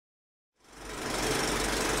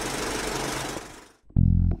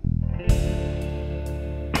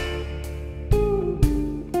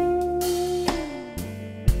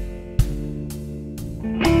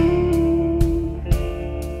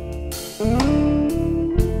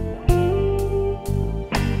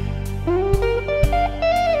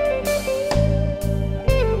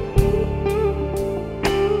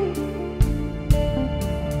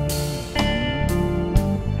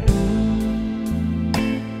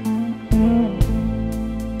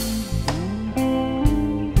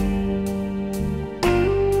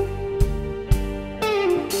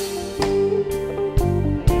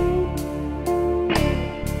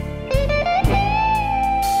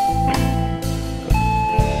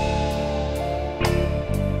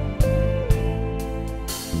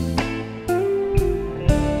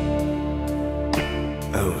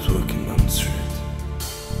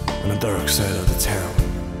side of the town.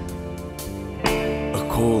 A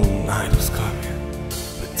cold night was coming,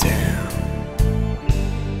 but damn,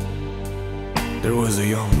 there was a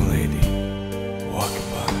young lady walking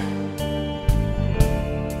by.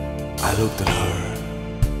 I looked at her,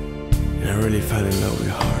 and I really fell in love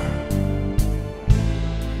with her.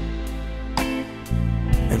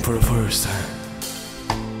 And for the first time,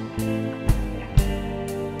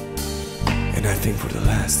 and I think for the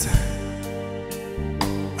last time,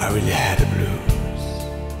 I really had the blues.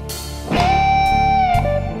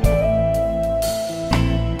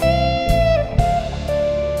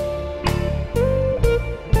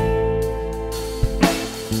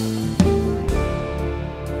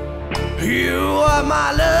 You are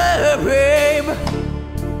my love, babe.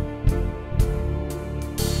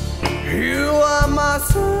 You are my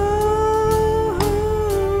soul.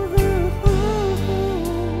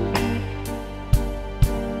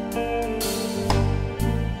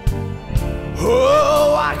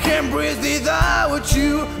 Oh, I can't breathe without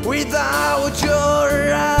you, without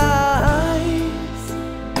your eyes,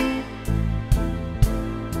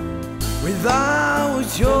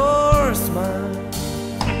 without your smile.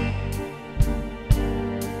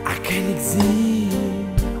 I can't exist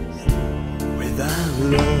without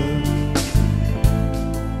love.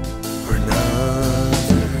 For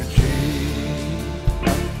another dream,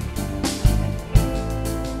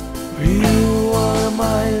 you are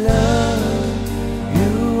my love,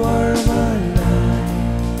 you are my life,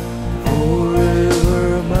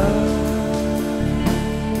 forever mine.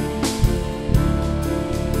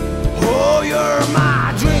 Oh, you're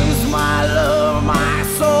my dreams, my love, my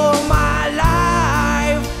soul, my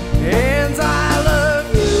life, and I love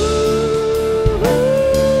you.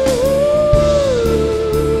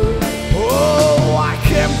 Oh, I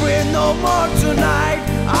can't breathe no more tonight.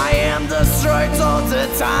 I am destroyed all the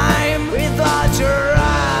time.